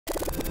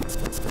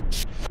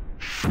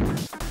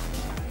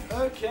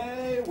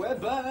Okay, we're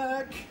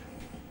back.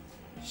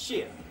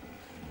 Shit.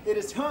 It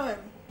is time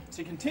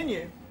to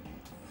continue.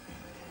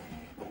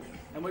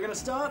 And we're going to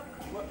start...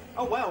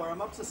 Oh wow,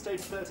 I'm up to stage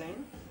 13.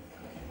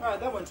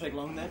 Alright, that won't take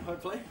long then,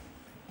 hopefully.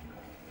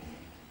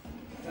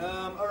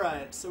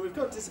 Alright, so we've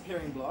got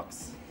disappearing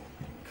blocks.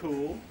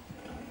 Cool.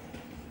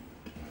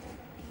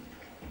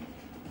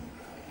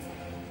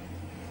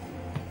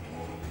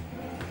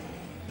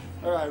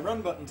 Alright,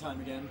 run button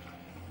time again.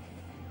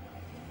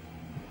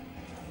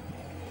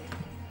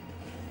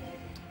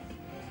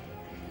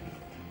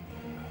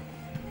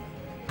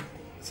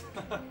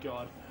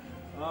 God.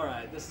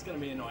 Alright, this is going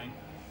to be annoying.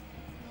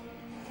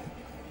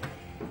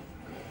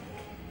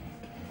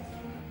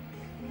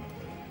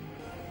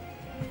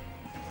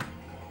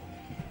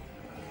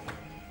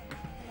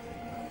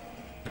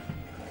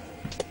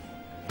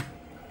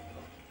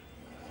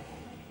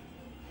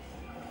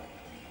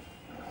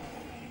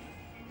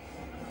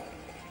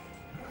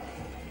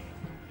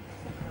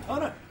 Oh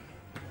no!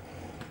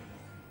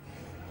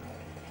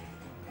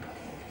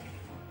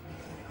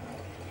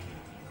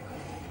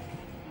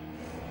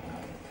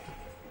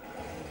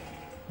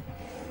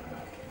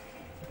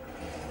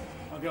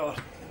 Oh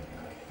god.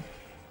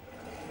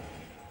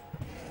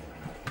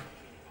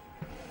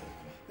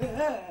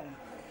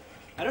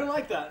 I don't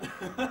like that.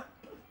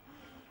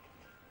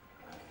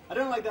 I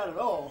don't like that at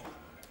all.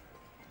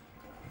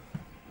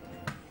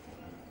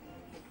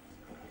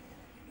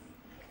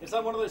 It's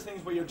like one of those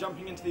things where you're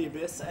jumping into the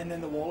abyss and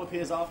then the wall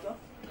appears after.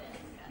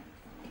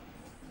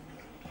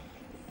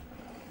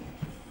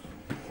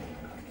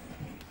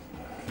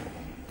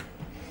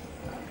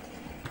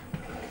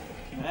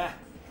 Yeah.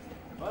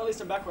 Well, at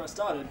least I'm back where I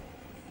started.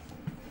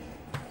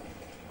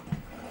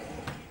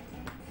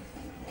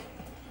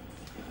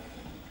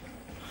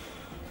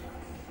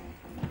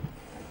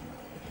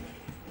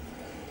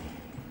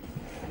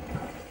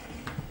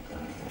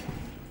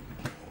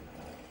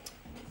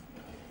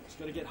 Just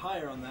gotta get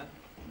higher on that.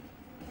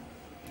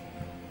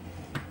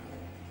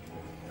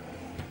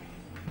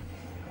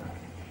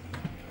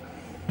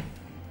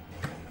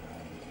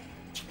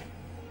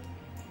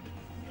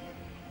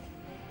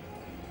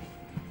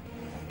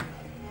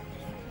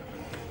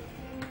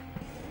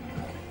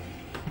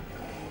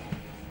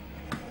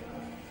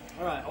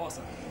 Alright,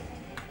 awesome.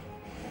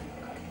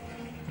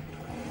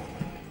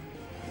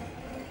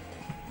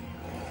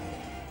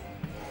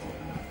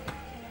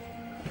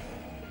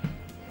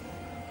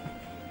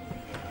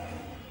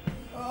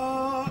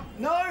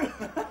 No!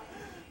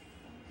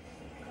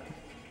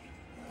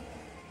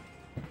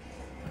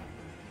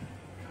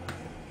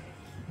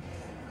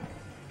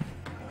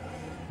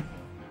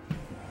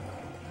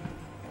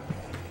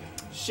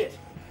 Shit.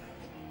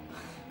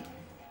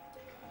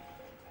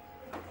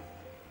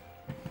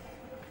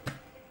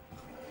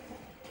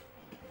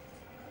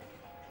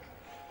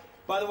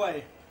 By the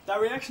way, that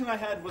reaction I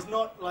had was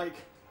not like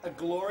a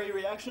glory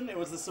reaction, it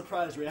was a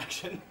surprise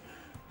reaction.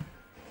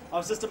 I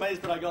was just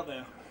amazed that I got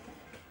there.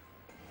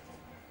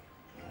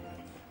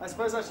 I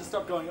suppose I should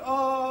stop going,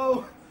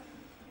 oh!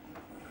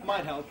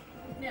 Might help.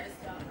 Never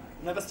stop.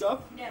 Never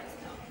stop? Never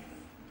stop.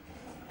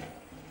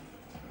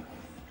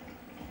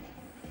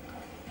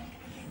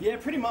 Yeah,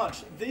 pretty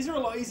much. These are a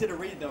lot easier to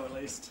read though, at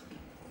least.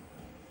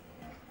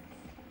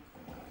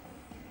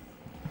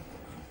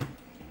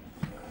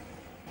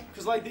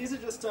 Because like these are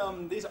just,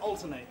 these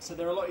alternate, so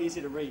they're a lot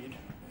easier to read.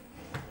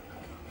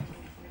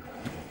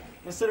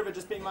 Instead of it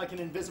just being like an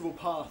invisible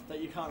path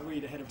that you can't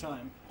read ahead of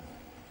time.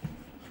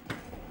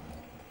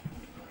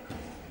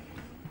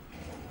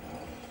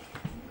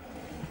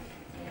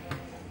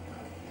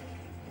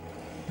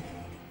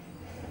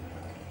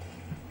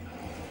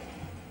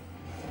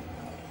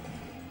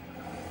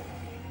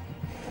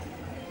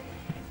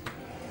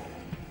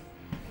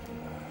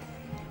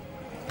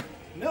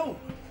 No!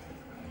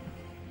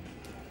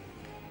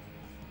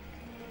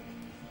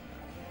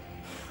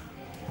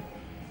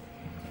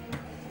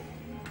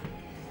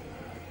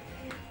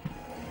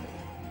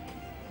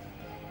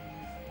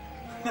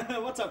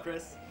 What's up,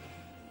 Chris?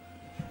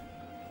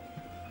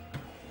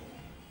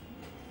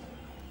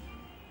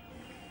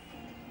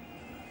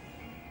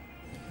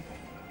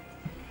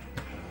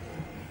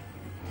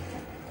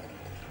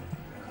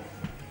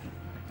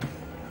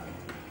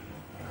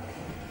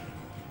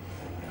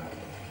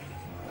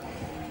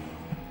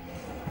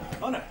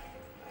 Oh no.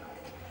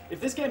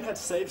 If this game had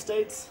save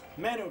states,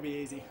 man, it would be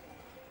easy.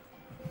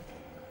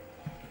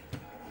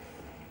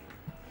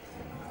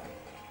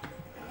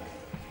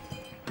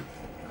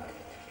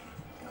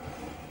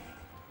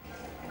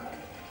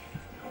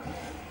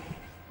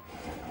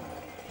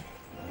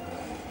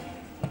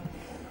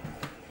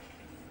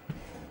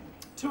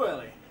 Too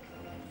early.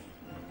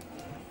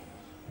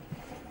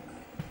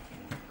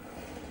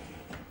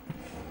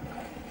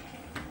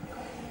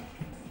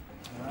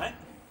 Alright.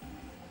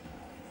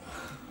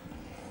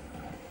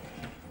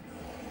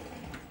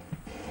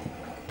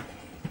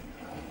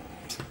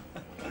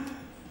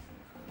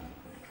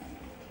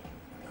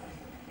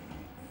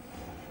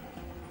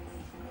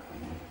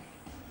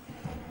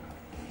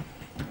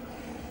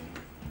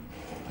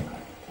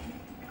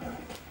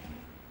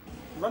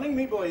 Running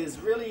Meat Boy is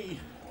really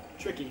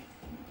tricky.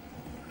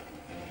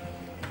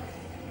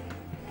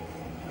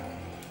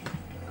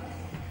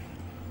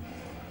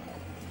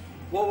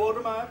 What world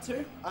am I up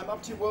to? I'm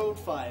up to world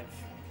 5.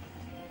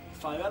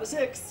 5 out of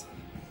 6.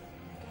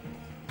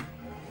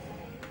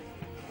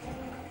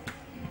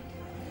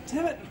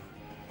 Damn it!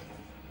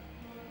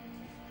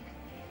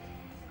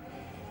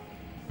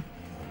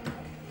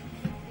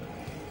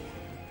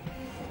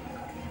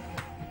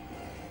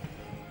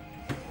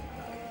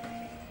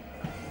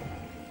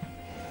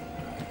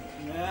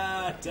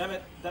 Ah, damn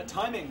it. That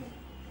timing.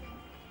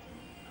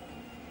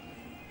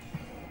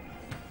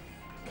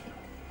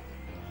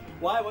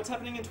 Why? What's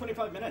happening in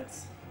 25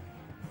 minutes?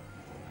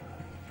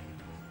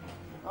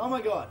 Oh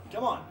my god,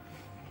 come on.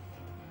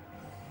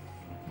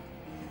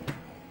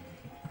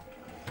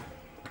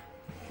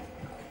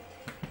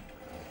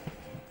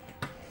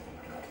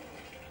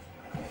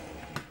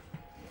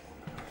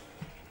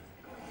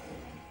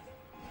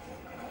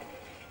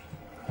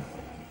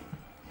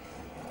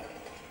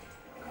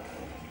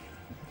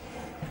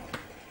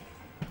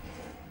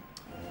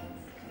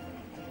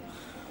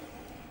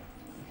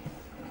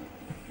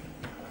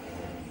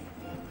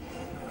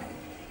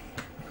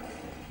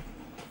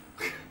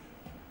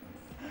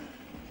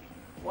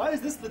 Why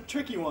is this the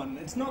tricky one?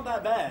 It's not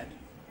that bad.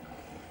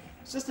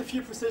 It's just a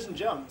few precision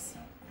jumps.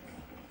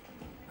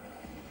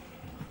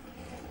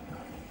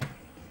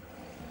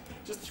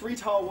 Just 3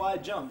 tile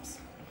wide jumps.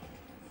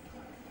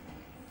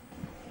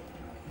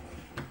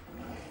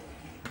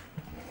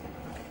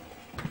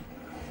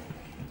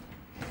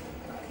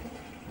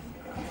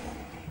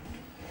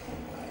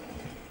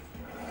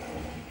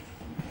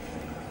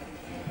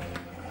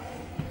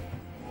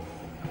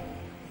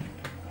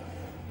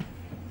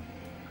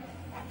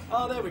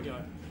 Oh, there we go.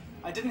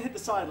 I didn't hit the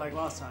side like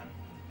last time.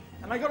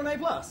 And I got an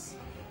A+.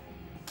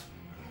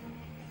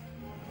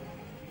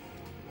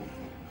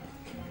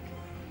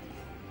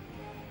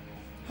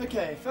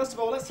 Okay, first of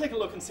all, let's take a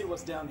look and see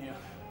what's down here.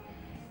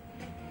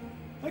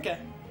 Okay.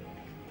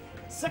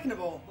 Second of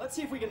all, let's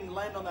see if we can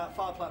land on that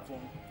far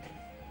platform.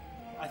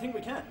 I think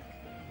we can.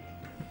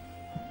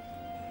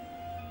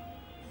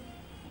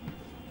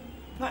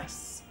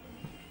 Nice.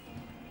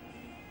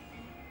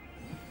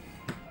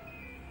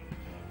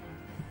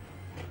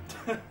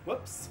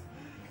 Whoops.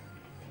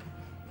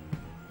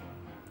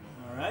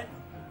 Alright.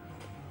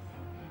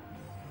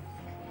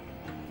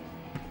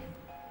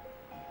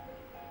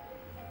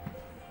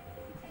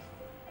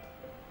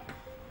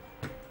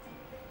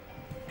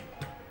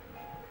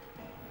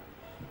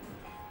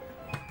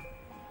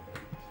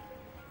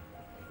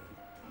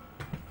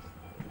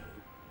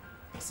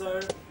 So,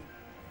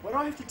 where do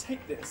I have to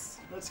take this?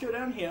 Let's go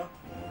down here.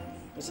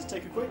 Let's just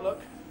take a quick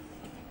look.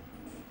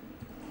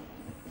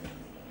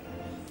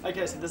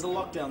 Okay, so there's a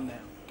lockdown there.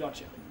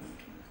 Gotcha.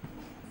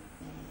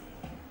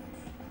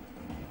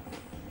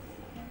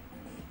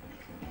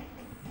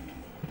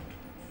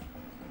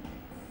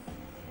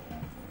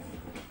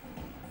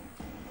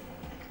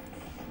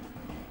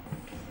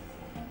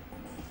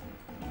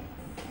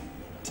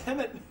 Damn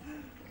it!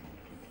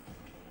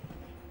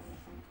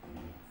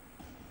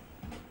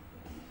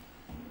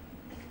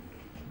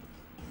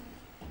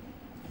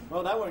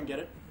 Well, that won't get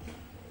it.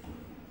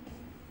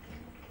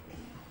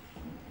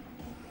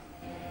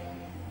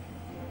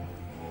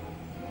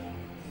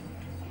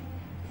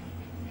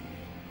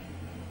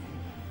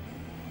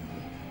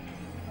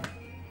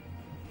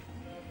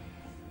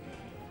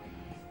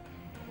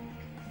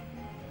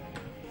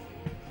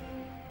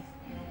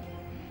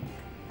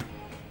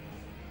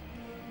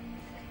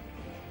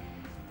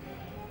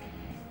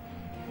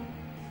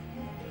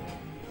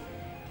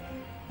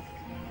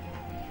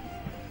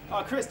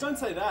 Oh, Chris, don't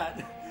say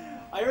that.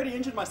 I already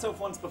injured myself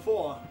once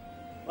before.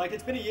 Like,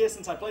 it's been a year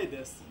since I played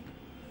this.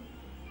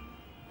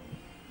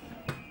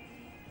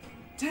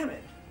 Damn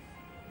it.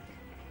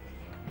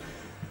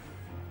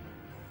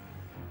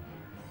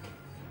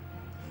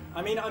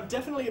 I mean, I'm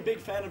definitely a big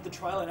fan of the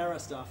trial and error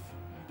stuff,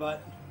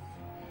 but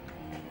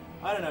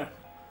I don't know.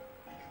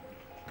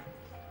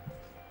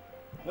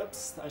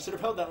 Oops, I should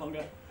have held that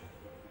longer.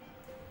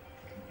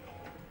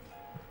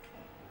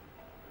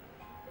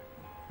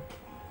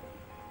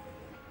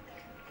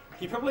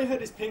 He probably hurt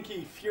his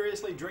pinky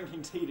furiously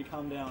drinking tea to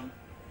calm down.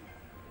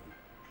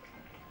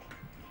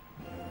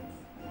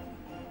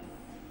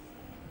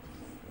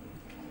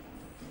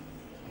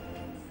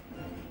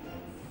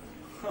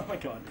 Oh my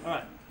god,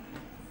 alright.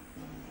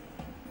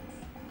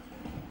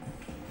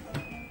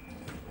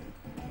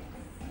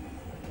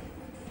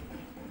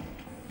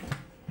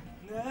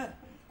 Nah.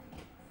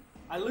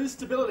 I lose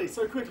stability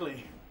so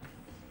quickly.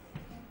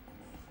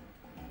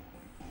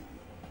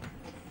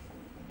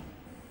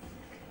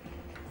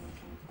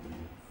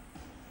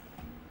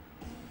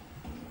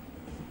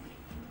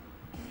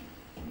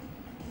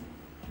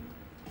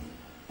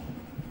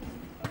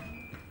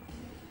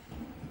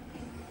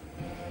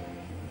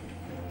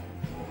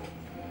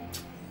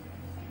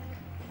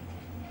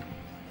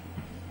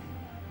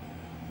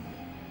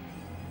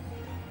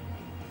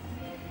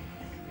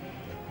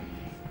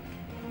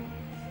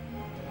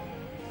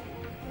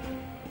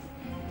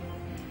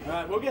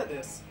 Alright, we'll get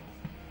this.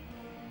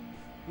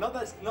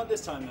 Not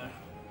this time though.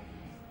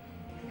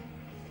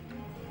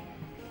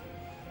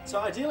 So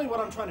ideally what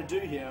I'm trying to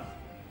do here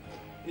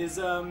is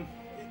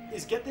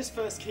get this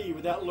first key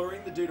without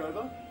luring the dude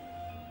over.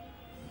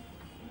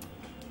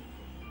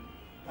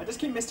 I just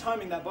keep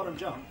mistiming that bottom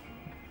jump.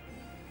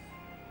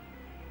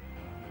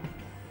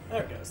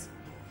 There it goes.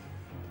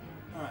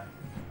 Alright.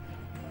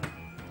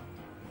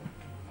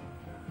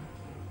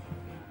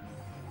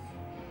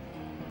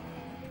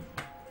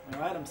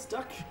 Alright, I'm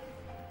stuck.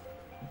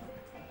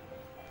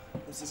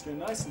 Let's just go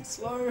nice and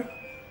slow.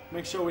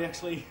 Make sure we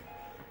actually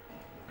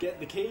get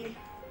the key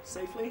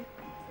safely.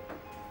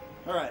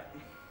 Alright.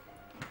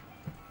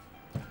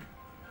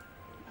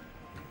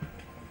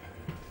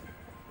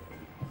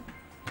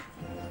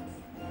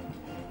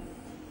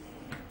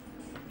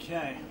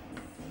 Okay.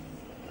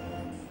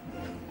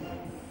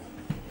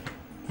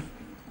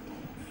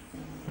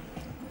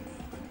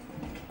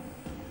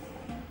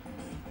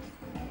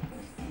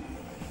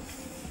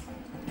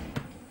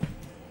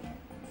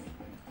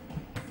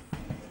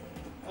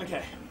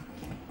 Okay.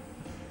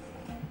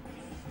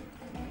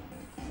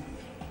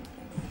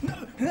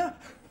 No!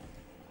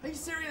 Are you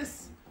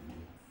serious?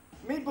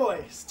 Meat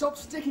boy, stop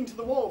sticking to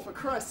the wall for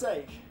Christ's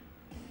sake.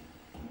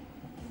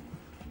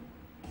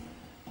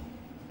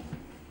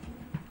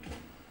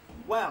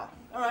 Wow.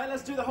 Alright,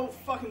 let's do the whole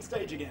fucking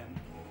stage again.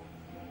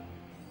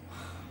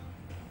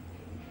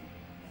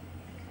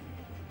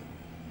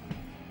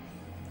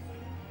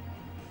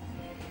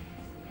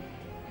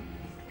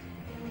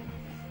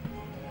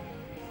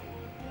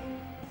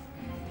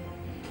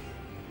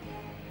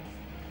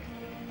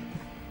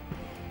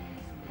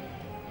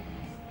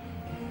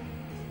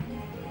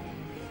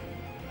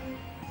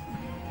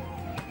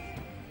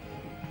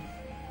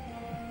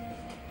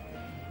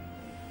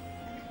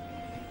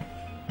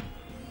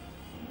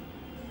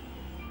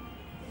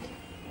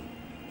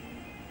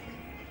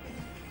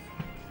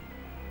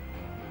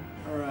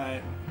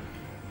 Alright.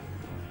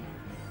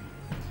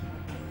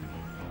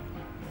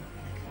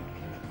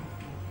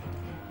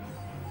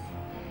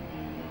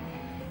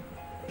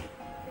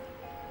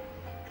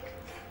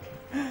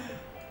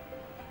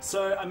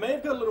 So, I may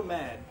have got a little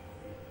mad,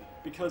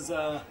 because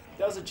that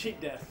was a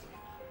cheat death.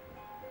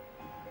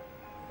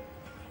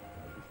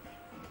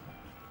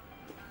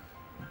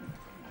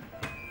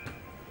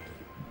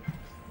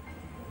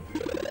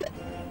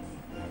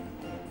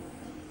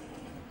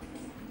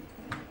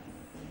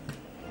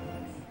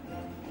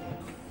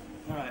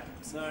 Alright,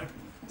 so,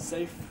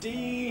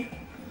 safety.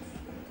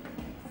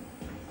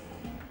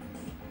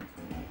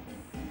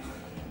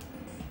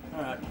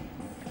 Alright.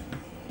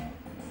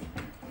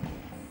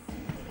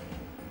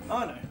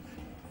 Oh no.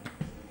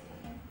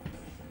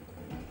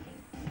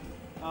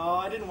 Oh,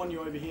 I didn't want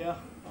you over here.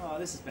 Oh,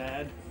 this is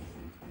bad.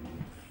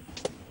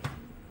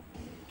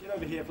 Get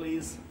over here,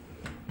 please.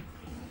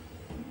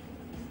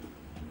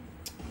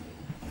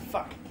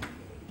 Fuck.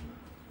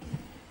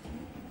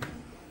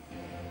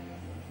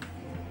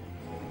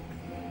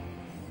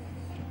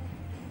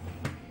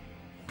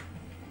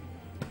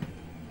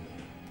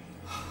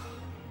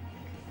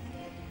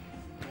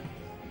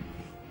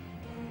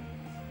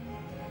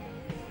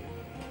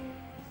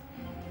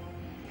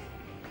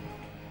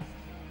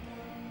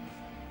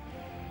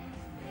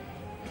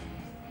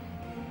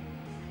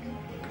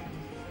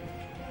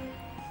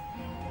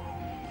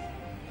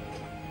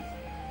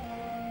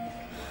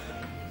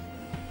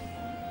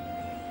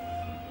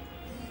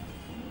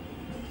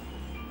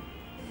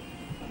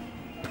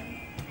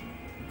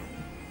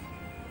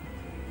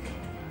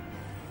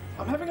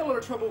 I'm having a lot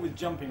of trouble with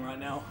jumping right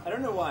now. I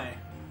don't know why.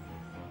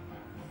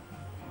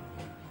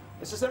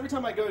 It's just every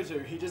time I go to,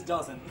 he just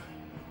doesn't.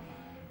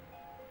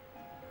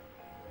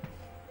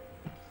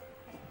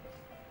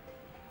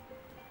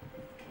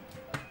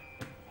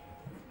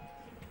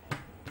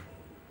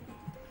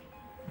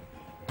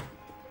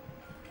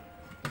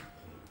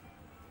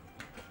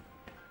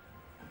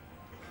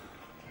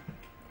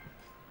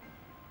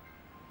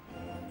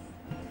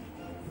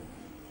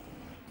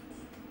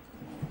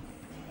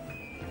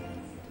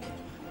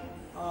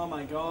 Oh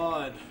my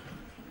god.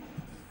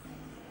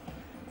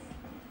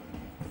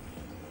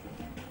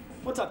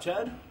 What's up,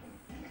 Chad?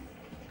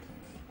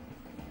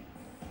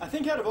 I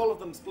think out of all of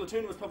them,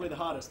 Splatoon was probably the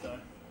hardest, though.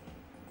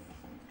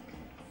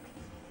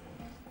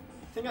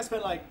 I think I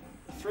spent like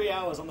 3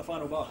 hours on the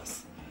final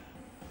boss.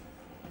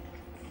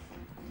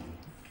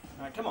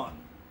 Alright, come on.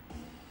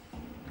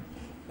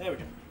 There we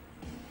go.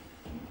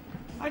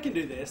 I can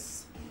do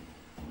this.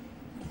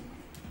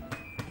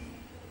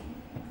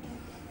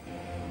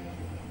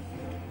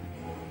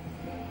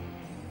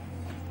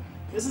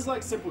 This is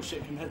like simple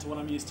shit compared to what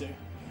I'm used to.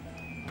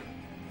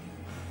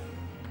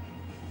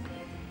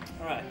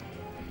 Alright.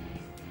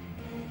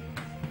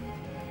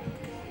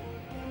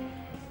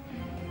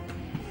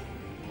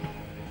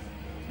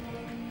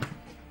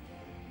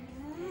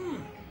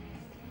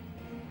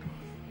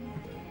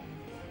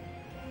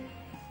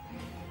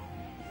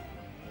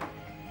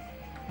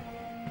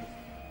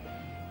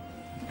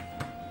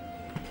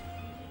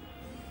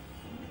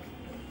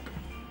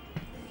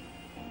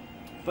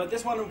 But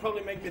this one will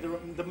probably make me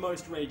the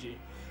most ragey.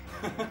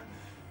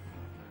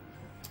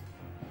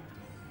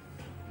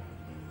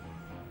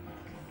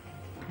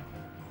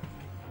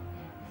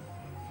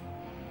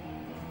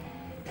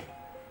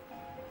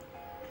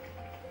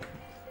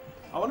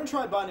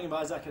 try Binding of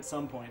Isaac at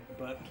some point,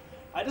 but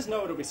I just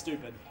know it'll be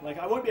stupid. Like,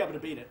 I won't be able to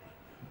beat it.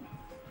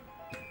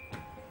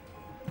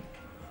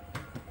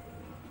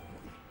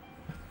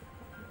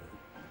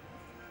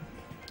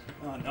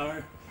 Oh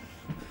no.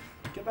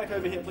 Get back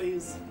over here,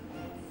 please.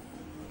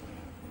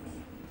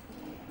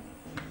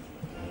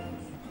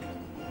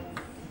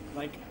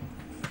 Like,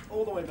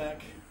 all the way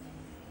back.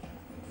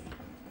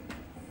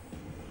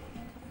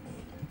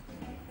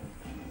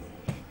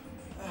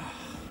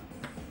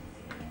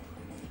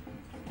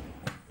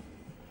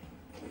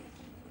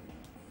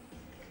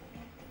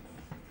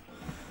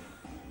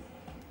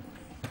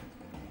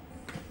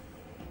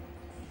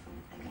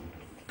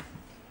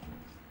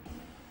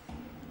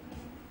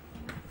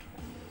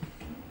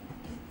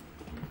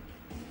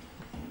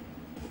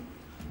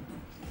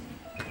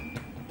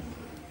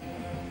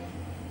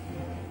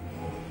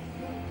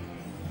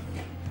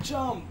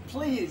 Jump!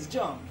 Please,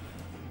 jump!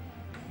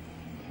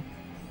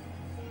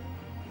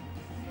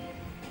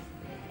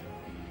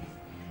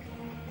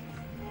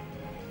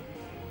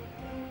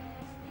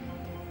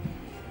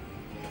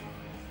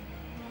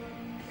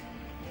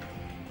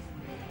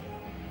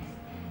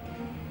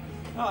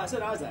 Oh, I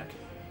said Isaac.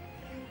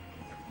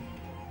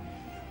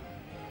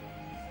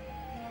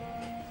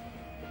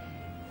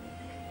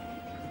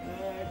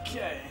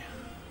 Okay.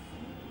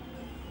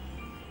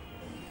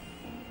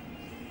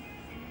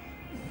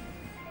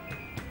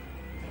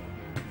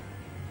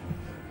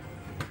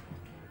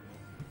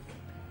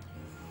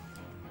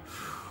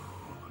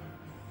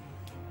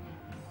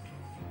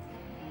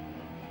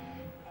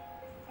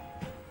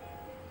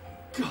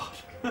 God.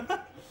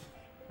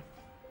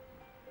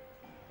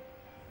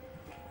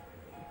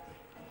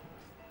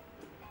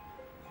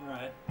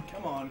 Alright,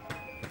 come on.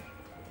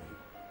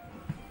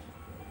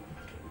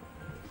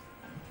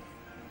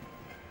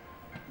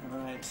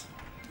 Alright.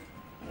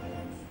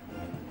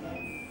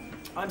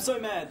 I'm so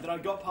mad that I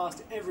got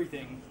past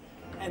everything,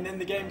 and then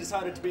the game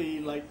decided to be,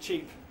 like,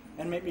 cheap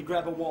and make me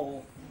grab a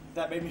wall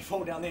that made me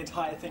fall down the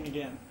entire thing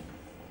again.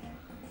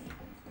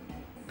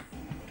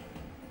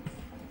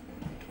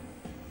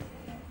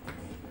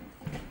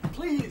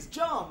 Please,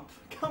 jump!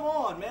 Come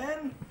on,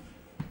 man!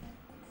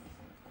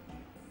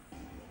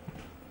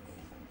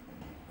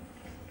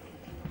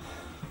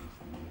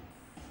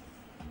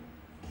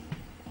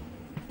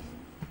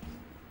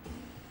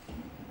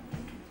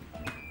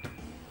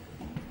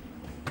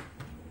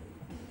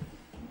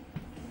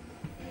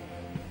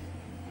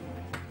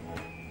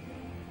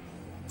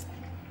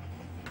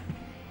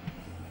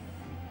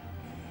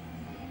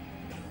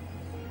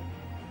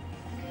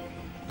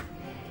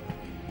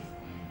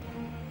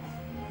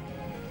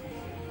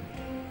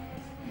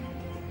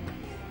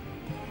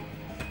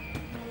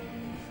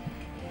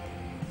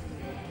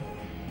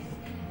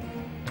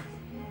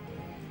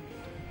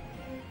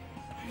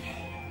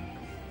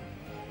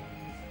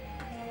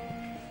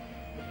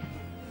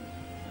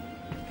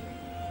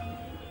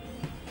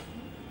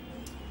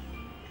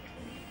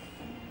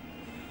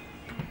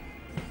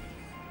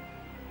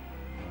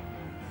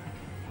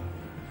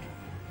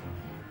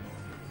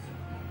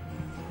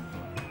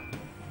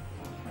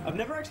 I've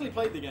never actually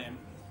played the game.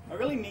 I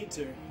really need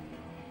to.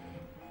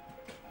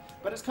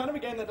 But it's kind of a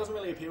game that doesn't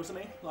really appeal to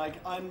me. Like,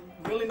 I'm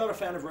really not a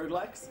fan of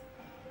roguelikes.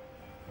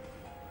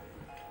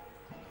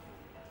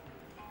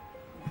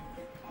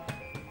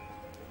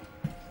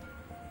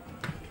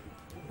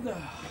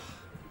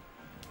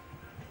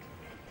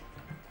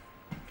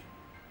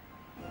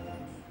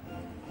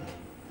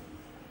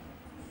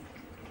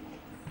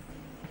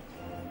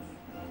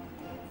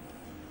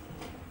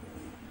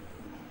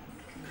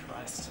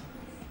 Christ.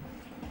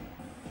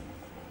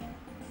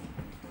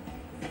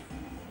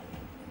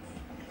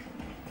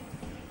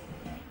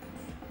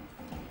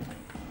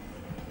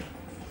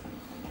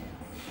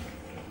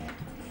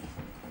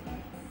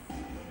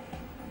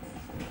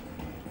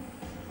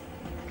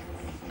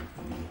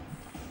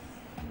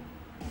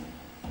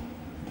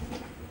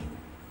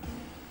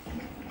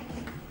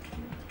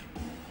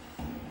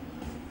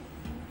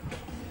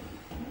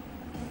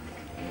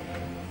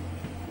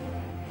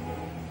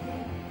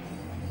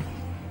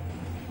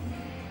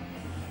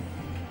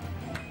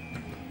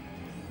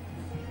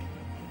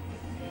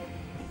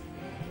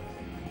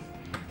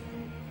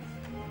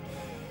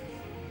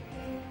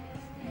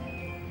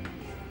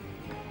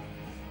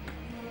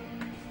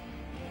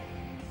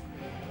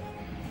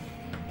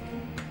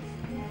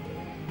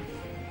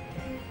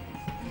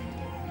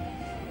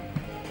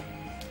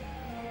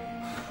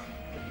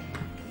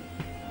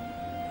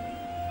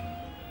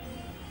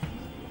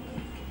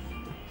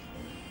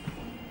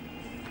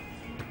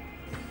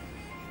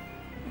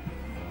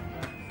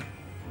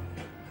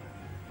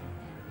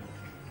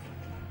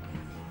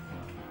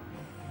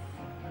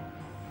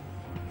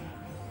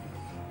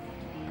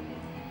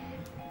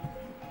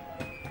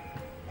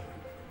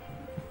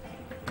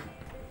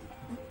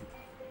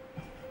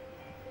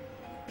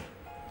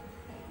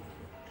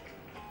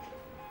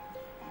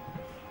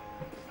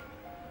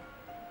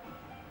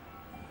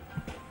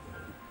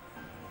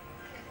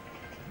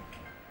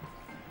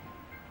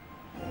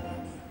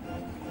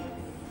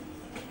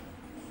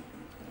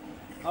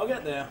 I'll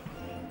get there.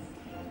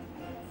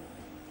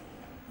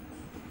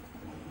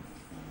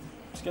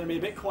 It's going to be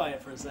a bit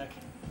quiet for a sec.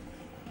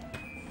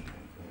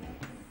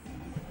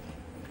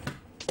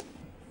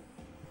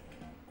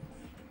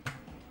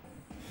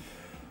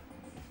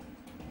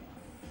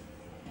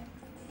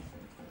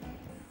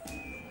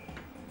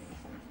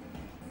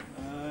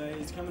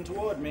 He's coming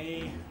toward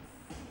me.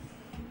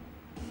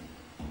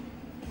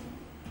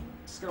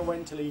 Just going to wait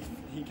until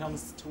he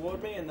comes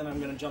toward me, and then I'm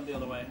going to jump the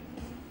other way.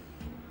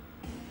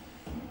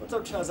 What's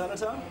up,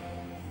 Charzanatar?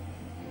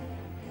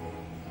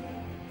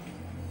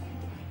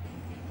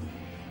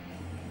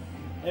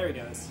 There he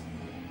goes.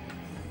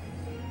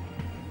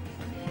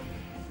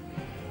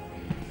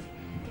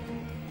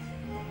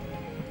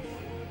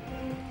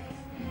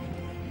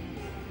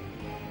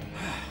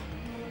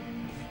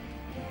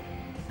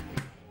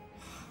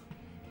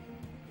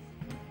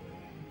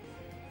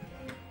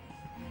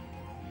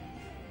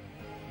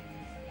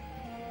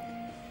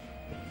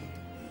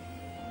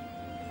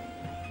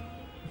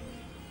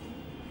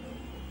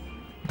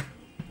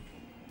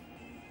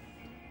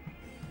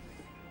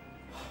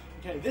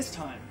 Okay, this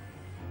time.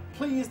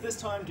 Please, this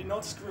time, do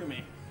not screw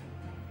me.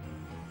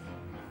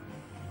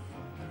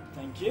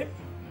 Thank you.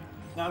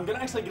 Now I'm going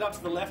to actually get up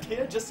to the left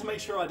here, just to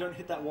make sure I don't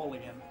hit that wall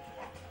again.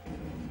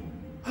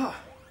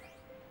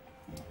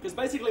 Because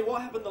basically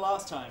what happened the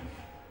last time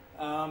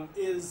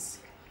is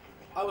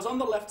I was on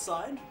the left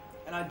side,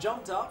 and I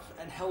jumped up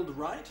and held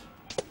right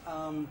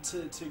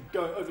to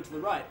go over to the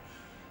right.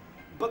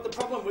 But the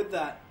problem with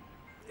that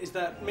is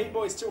that Meat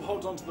Boy still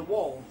holds onto the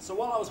wall. So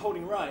while I was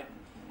holding right,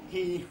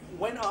 he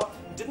went up,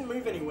 didn't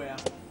move anywhere,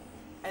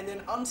 and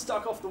then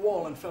unstuck off the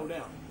wall and fell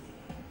down,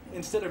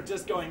 instead of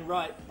just going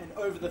right and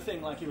over the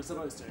thing like he was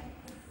supposed to.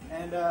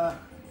 And,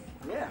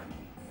 yeah.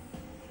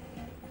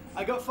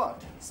 I got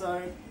fucked,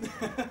 so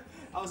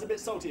I was a bit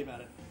salty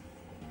about it.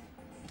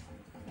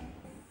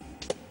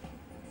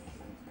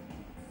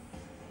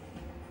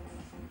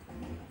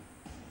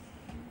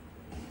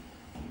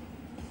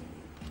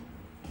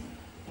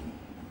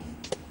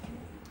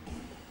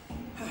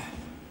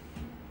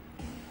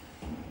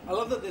 I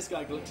love that this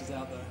guy glitches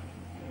out though.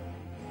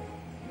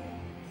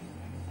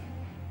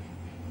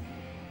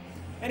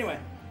 Anyway,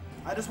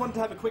 I just wanted to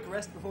have a quick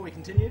rest before we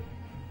continue.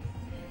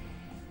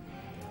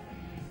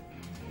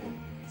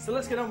 So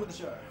let's get on with the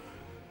show.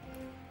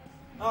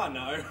 Oh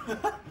no.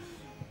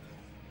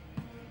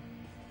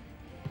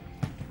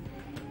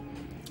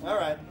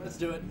 Alright, let's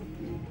do it.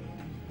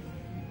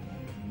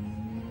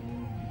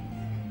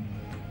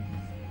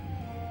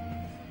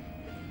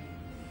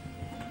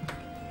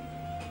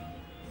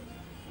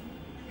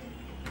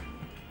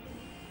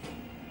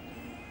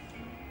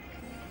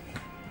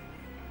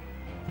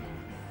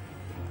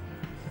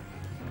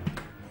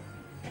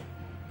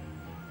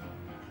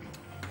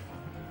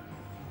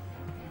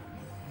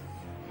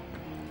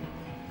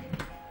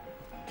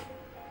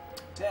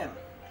 Damn.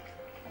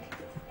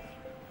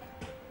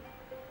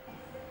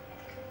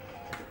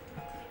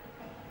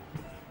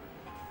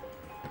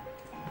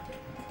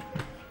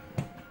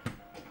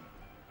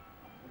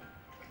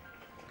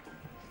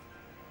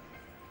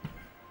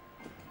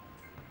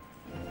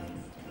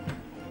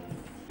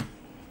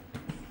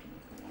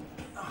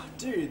 Oh,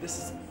 dude, this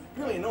is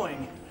really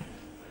annoying.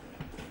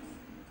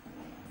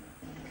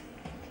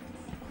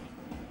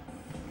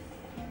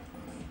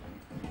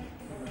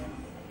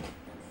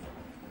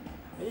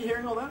 Are you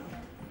hearing all that?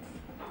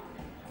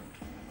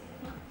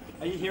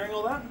 Are you hearing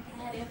all that?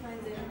 I had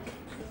earphones in.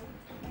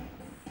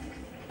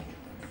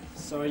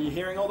 So are you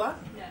hearing all that?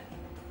 No.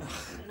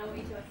 I don't know what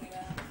you're talking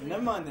about.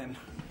 Never mind then.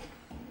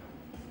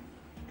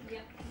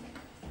 Yep.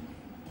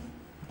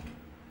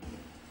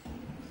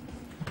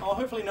 Oh,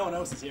 hopefully no one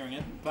else is hearing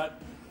it,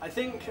 but I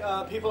think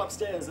people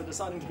upstairs are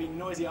deciding to be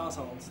noisy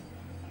assholes.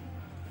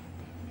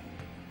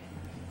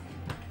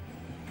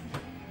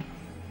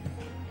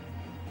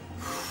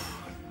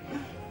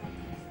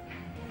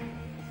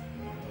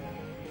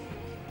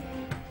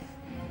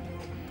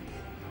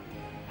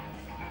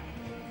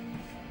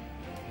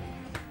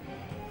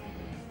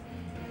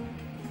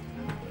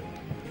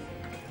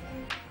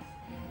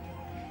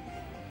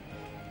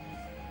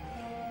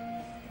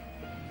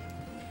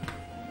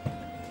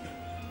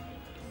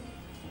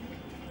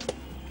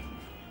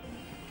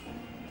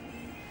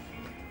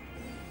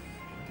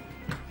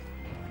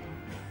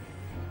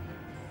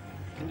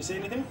 Can you see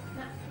anything?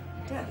 No.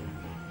 Damn.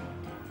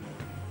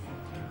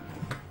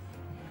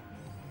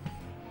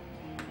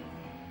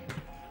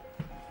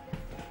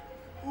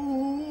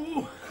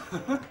 Ooh.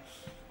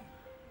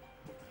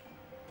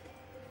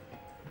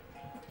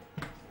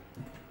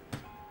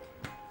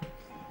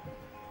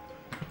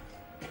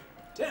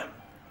 Damn.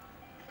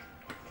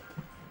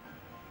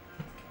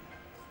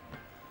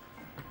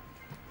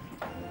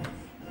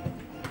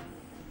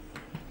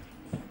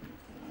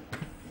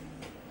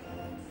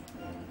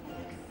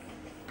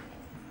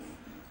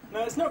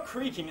 No, it's not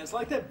creaking. It's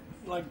like they're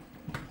like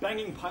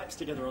banging pipes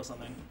together or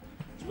something.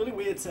 It's a really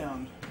weird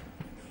sound.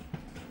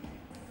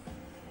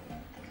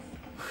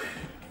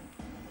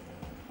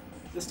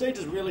 The stage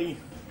is really,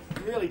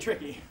 really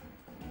tricky.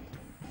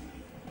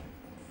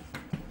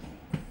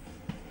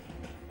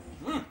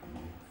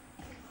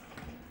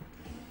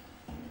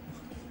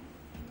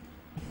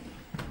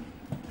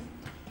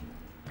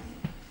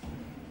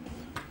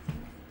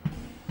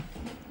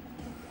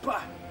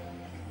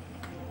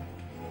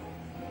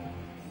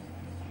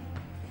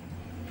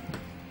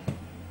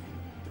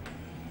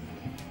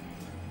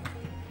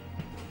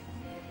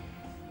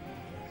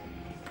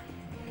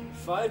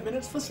 5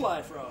 minutes for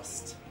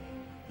Slyfrost.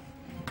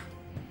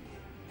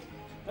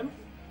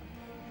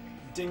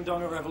 Ding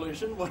Dong a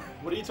Revolution? What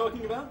are you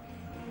talking about?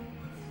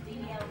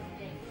 DDR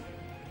ding.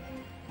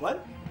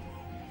 What?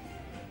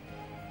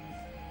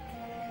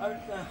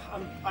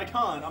 I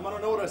can't. I'm on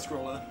an auto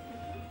scroller.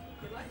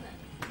 Good luck then.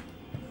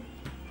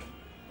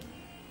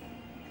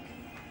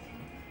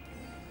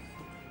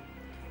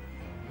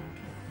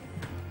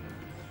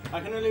 I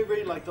can only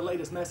read like the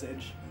latest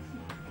message.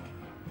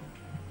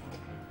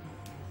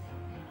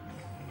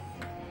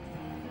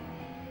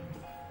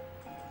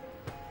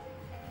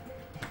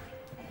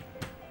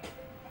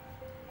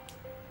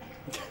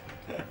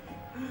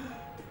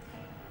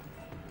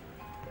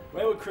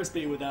 Where would Chris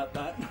be without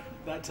that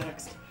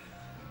text?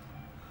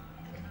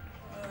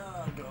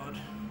 Oh god.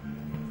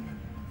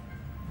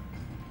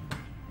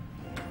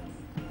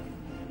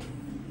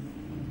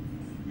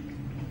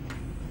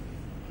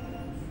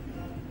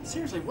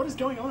 Seriously, what is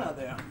going on out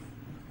there?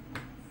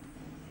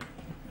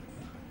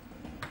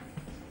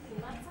 You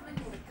like something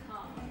called a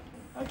car.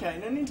 Okay,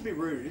 no need to be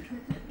rude.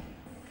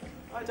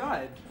 I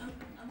died. I'm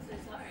so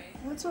sorry.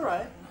 That's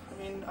alright.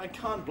 I mean, I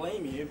can't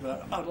blame you,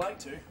 but I'd like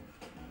to.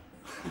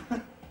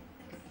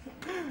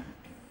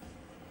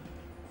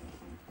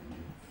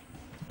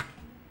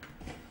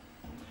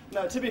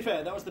 No, to be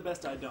fair, that was the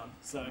best I'd done.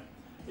 So,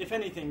 if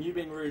anything, you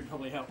being rude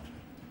probably helped.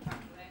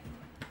 Probably.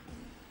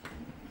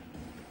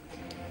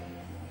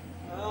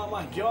 Oh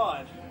my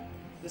god.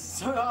 This is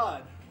so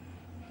hard.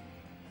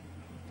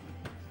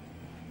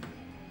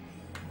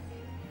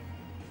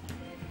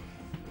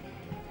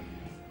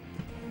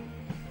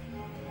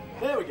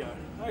 There we go.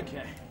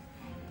 Okay.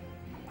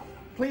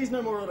 Please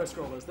no more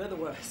auto-scrollers. They're the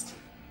worst.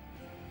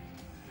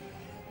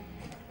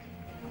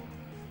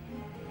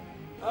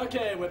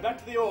 Okay, we're back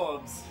to the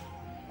orbs.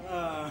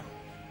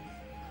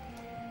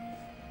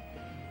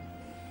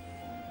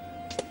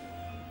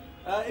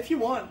 If you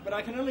want, but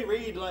I can only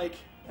read like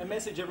a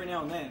message every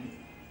now and then,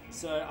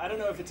 so I don't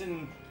know if it's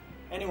in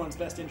anyone's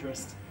best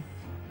interest.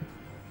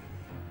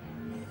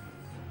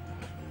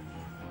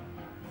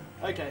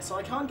 Okay, so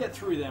I can't get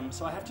through them,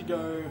 so I have to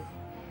go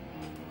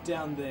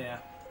down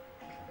there.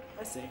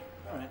 I see.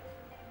 Alright.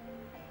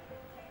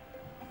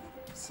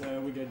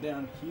 So we go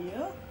down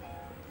here.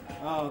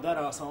 Oh, that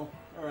asshole.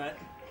 Alright.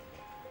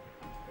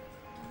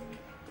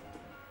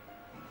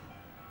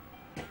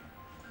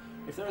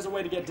 If there is a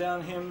way to get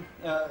down him,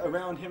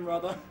 around him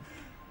rather,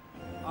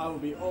 I will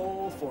be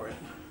all for it.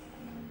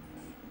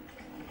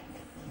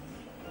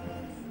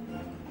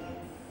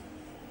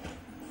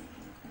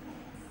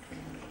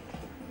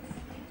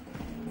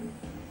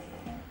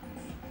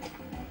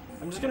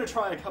 I'm just going to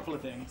try a couple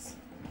of things.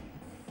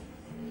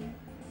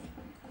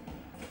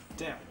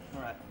 Damn.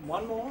 Alright,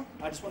 one more.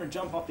 I just want to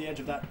jump off the edge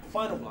of that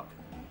final block.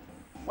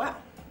 Wow.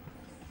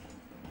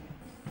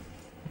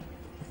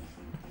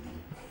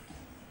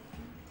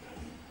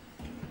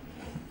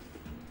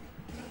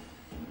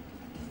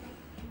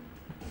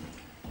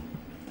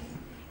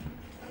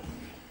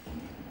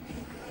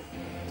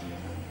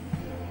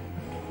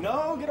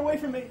 No, get away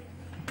from me!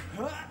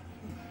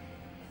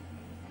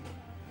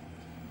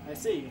 I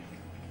see.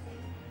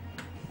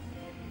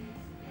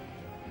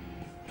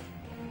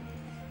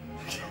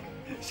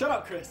 Shut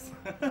up, Chris.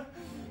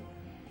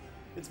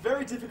 It's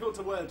very difficult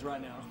to words right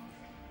now.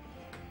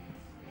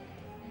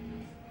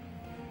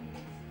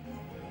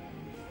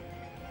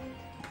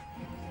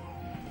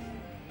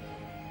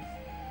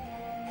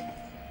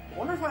 I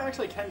wonder if I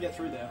actually can get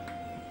through there.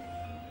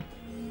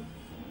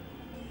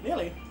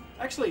 Nearly.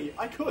 Actually,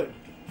 I could.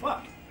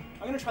 Fuck.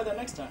 I'm gonna try that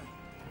next time.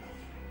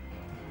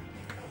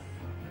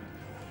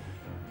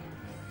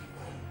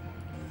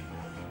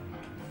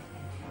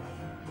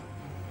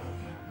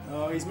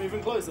 Oh, he's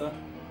moving closer.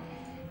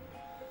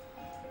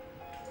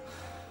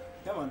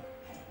 Come on.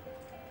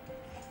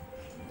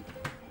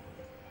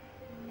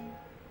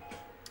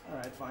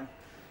 Alright, fine.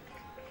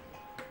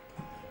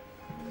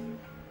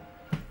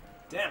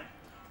 Damn.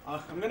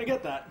 I'm gonna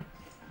get that.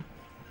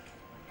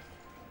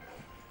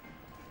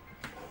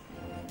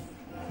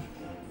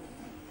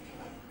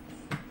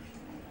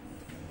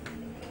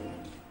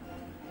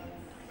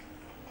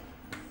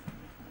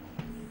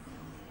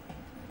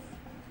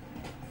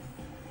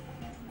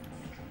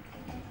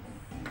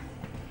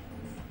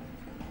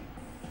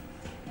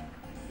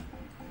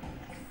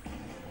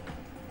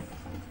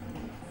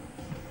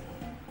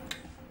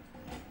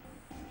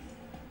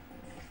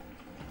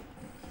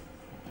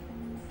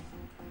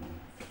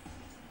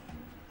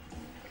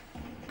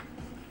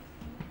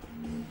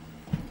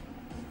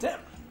 Damn.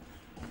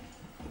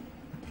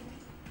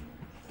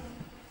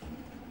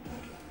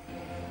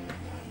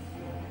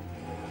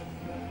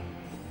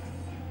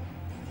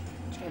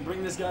 Just gonna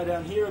bring this guy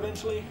down here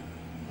eventually.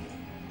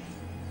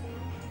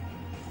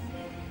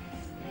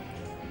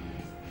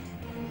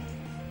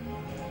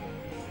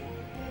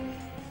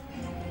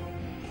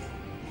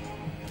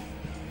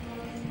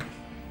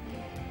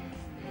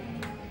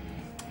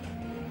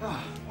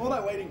 All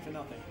that waiting for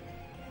nothing.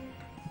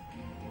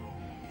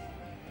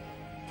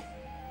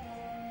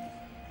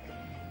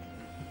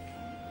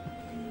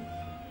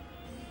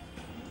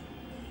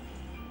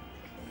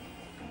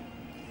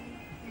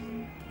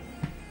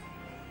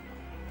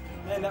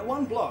 Man, that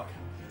one block,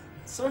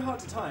 so hard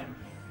to time.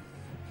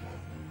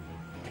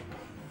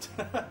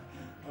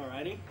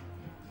 Alrighty.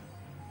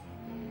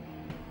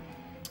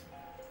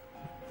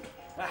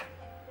 Ah.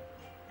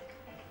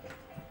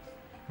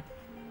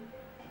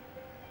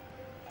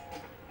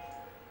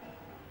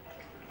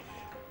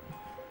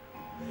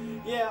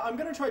 Yeah, I'm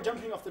gonna try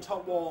jumping off the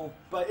top wall,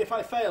 but if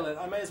I fail it,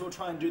 I may as well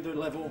try and do the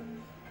level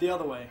the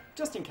other way,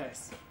 just in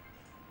case.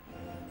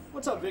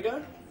 What's up,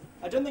 Vigo?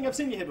 I don't think I've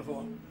seen you here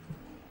before.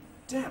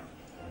 Damn,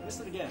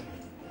 missed it again.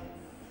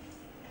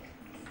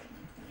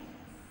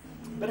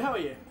 But how are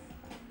you?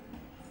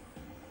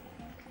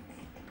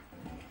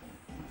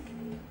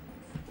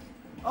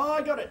 Oh,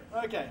 I got it!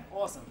 Okay,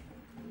 awesome.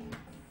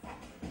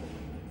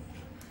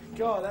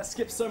 God, that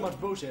skips so much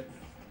bullshit.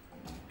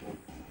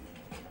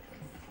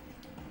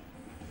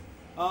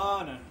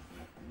 Oh, no.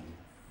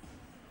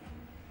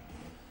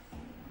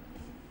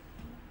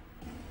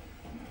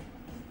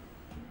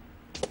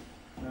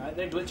 Alright,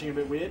 they're glitching a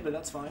bit weird, but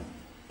that's fine.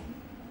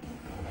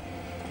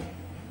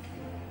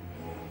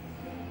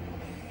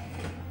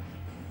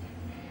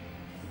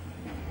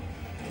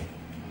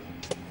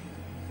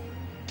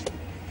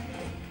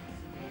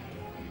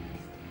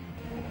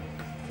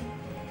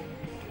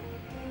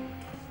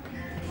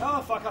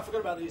 Oh, fuck, I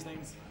forgot about these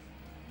things.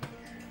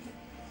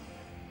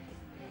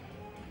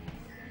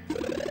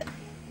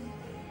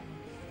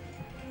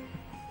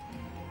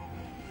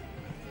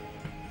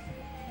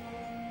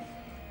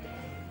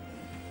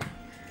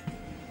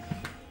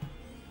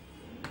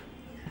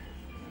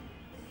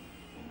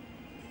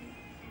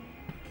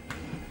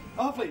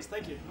 Oh, please,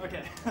 thank you.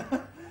 Okay.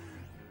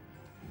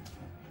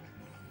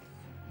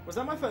 Was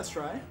that my first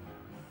try?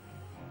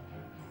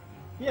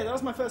 Yeah, that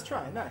was my first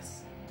try.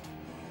 Nice.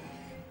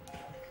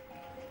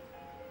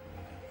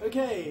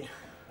 Okay,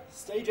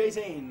 stage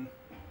 18.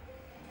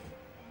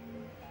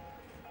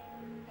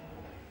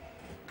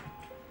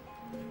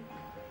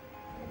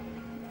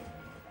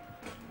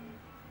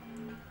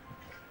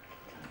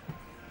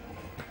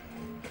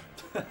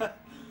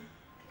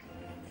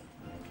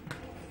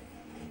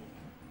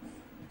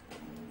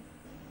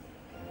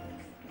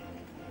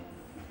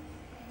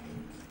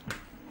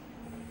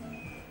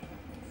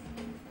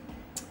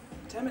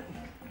 Damn it.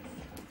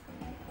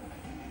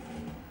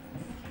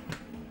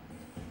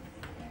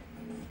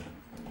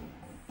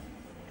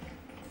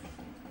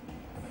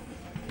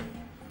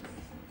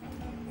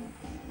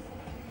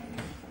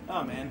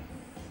 Oh man.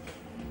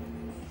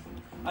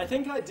 I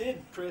think I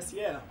did, Chris,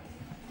 yeah.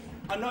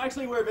 I'm not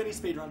actually aware of any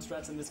speedrun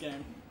strats in this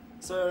game,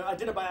 so I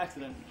did it by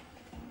accident.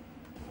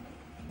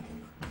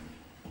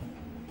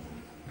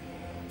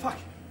 Fuck.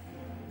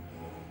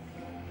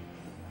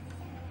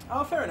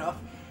 Oh, fair enough.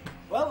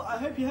 Well, I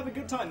hope you have a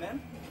good time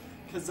then.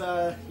 Because,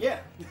 yeah,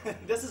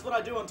 this is what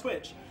I do on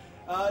Twitch.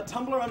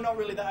 Tumblr, I'm not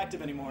really that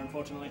active anymore,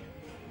 unfortunately.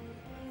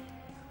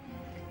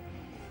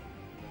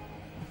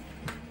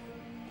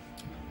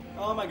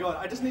 Oh my god,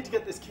 I just need to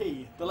get this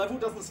key. The level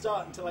doesn't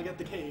start until I get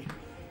the key.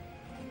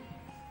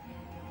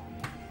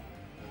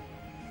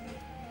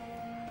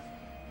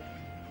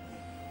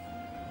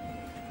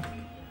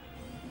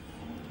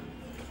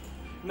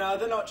 No,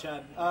 they're not,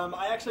 Chad.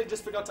 I actually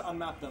just forgot to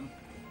unmap them.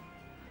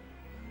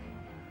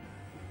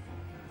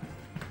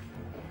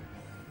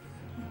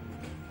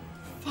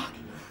 Fuck.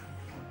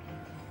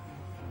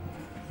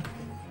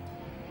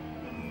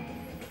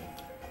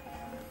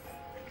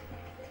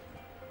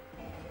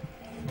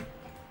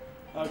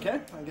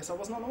 Okay, I guess I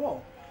wasn't on the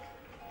wall.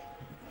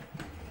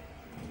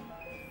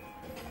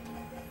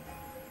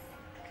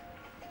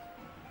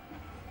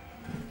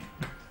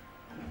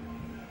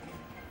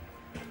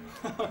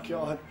 Oh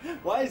god,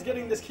 why is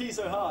getting this key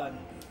so hard?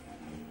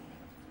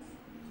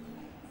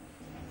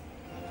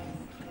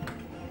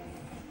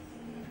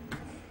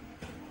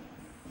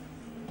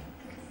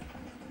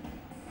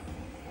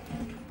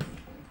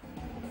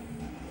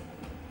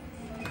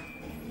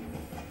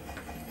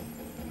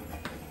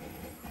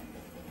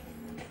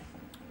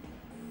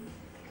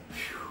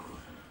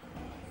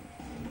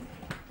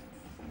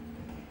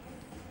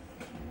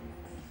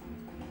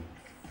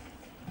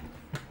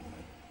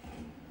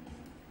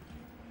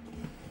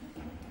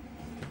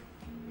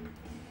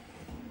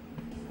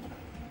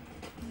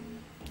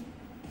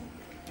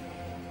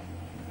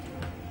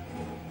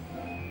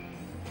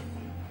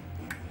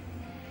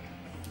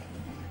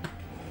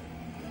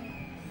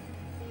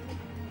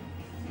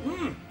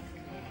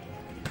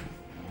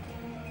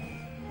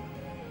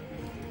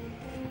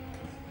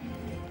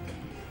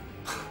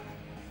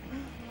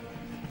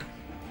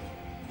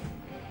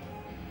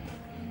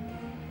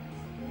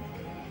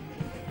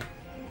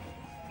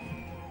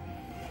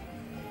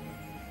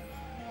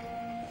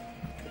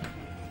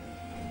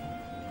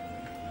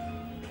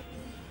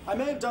 I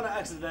may have done it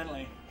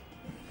accidentally.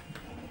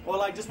 Or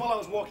like just while I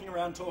was walking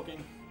around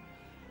talking.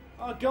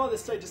 Oh god,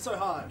 this stage is so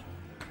hard.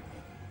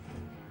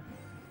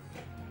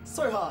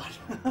 So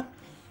hard.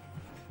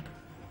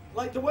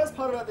 Like the worst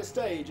part about this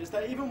stage is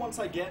that even once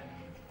I get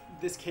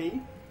this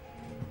key,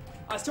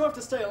 I still have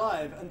to stay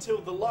alive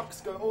until the locks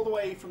go all the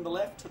way from the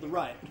left to the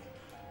right.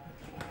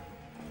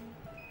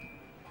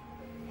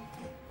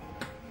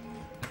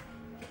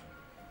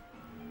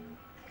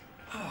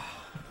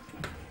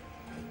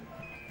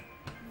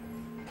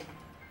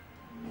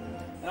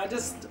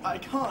 I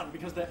can't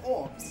because they're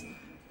orbs.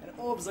 And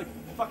orbs are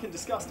fucking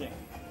disgusting.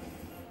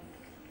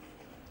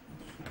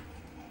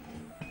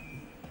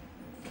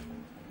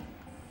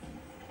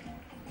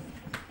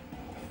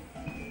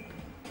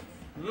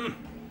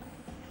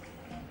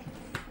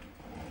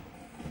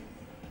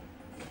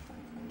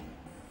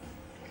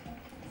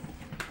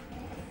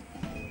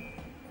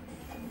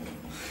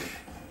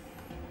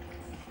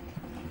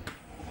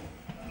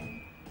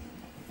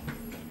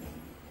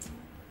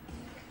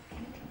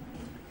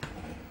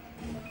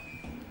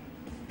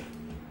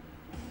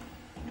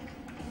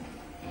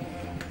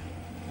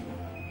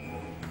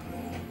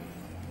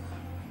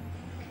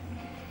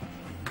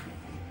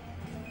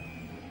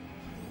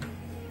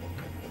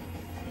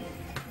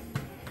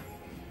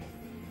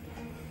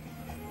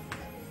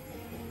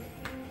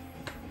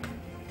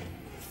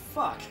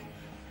 Fuck.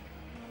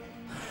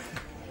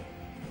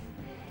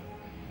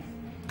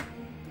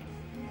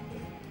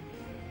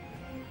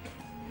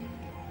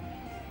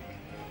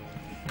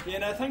 Yeah,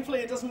 no, thankfully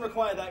it doesn't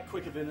require that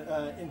quick of an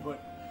input.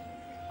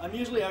 I'm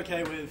usually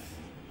okay with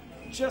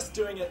just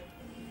doing it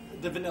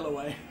the vanilla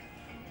way.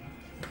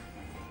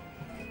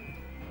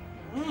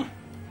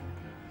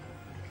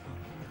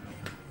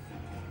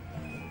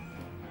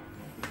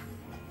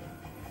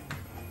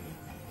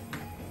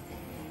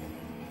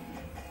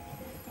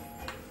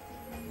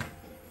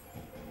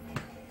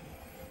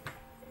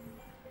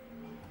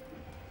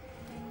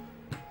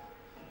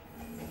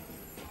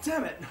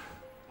 Damn it!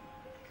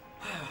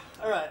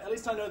 Alright, at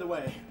least I know the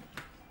way.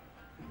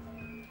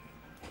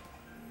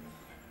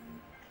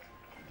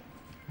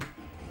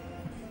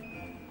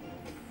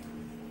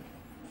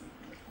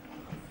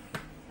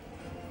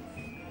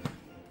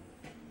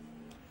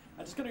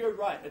 I just gotta go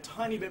right a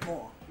tiny bit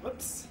more.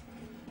 Whoops.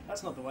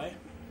 That's not the way.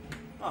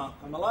 Oh,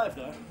 I'm alive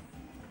though.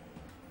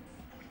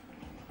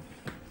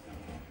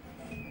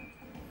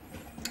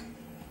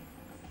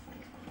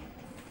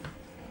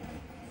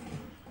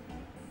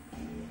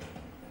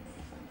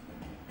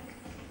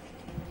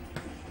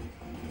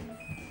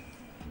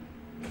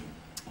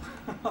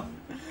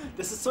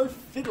 This is so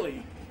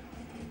fiddly.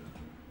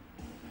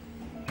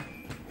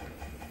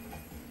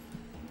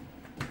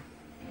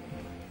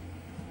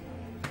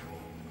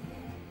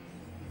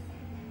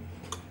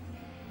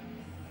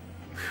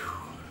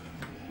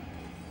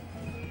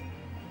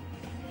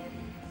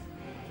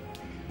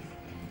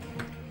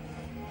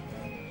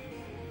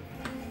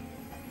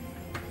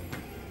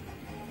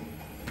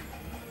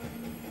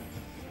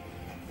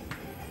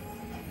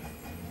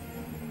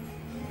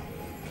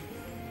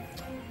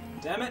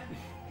 Damn it.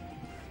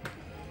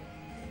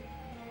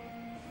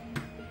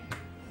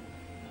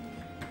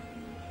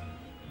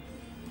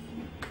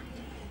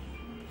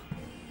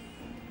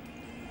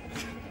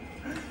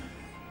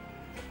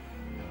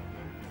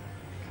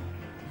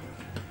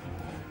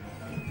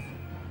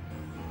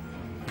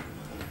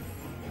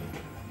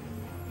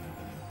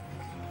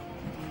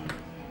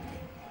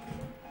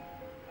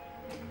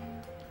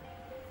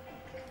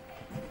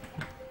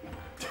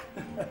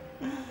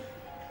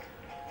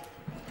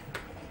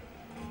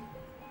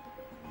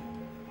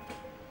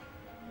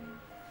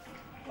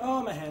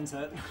 Oh, my hand's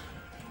hurt.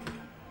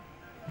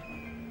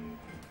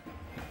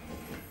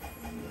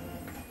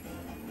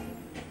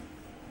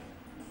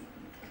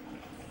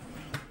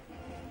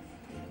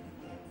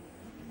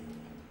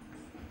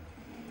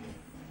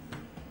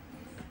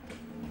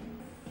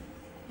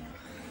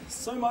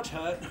 So much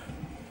hurt.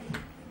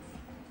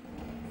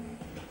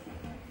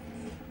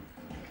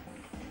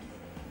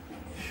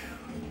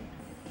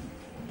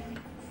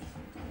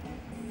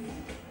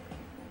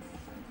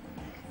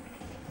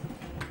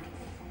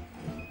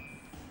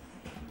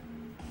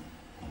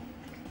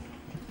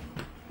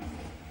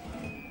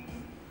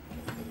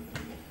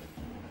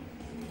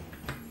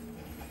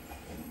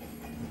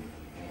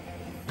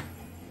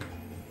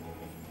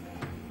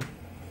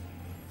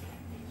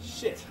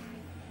 Shit.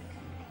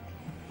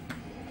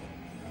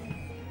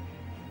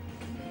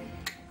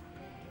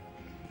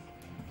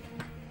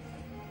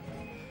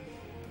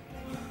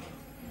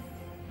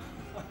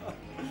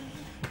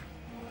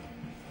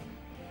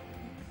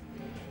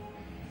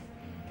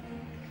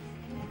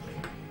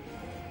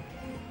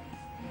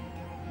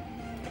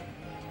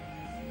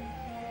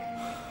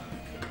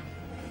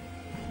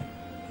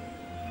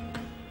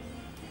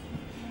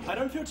 I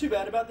don't feel too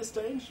bad about this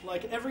stage.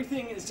 Like,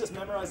 everything is just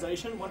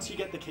memorization once you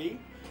get the key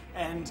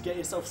and get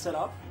yourself set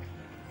up.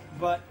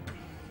 But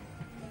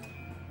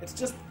it's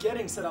just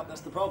getting set up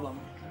that's the problem.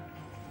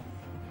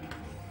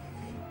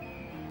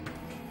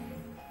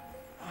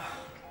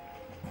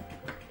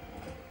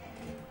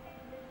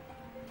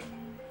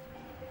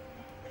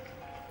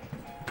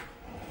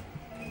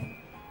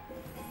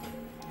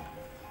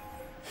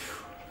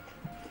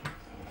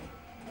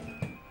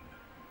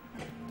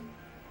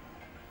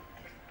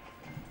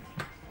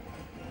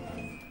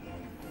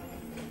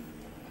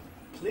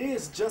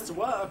 Please, just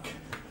work.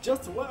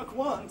 Just work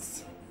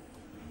once.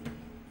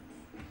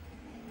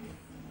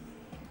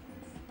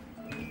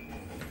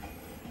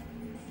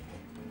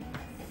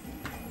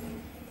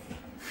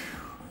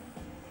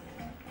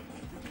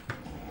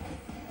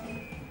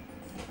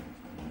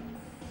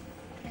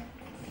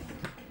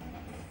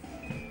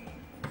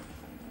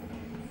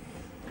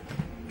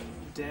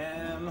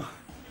 Damn.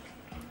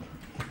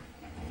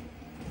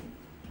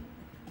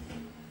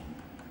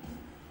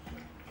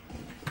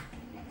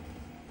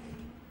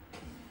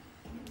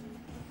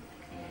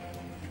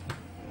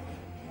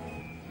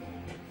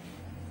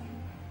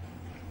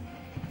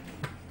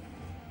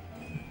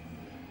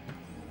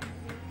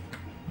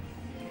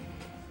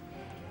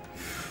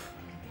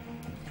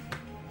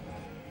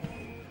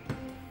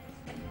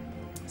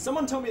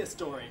 Someone tell me a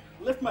story.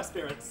 Lift my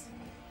spirits.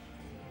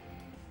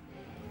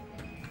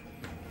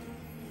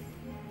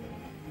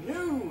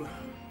 No!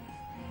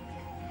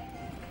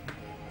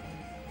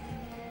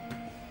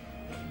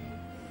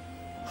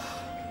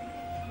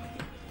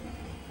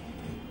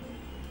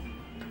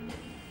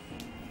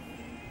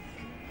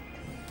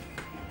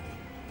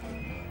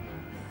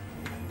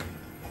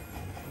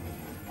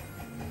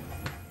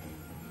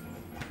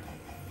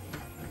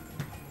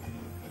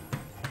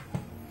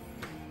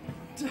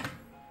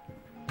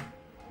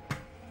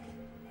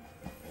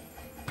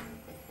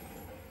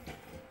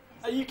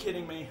 Are you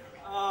kidding me?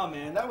 Oh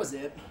man, that was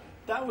it.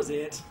 That was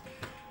it.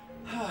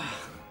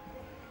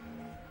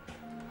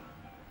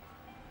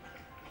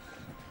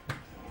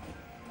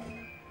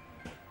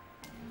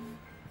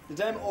 The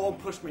damn orb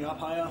pushed me up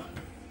higher.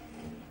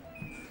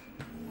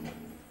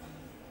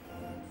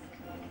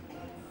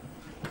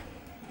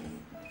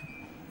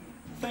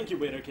 Thank you,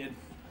 Weirdo Kid.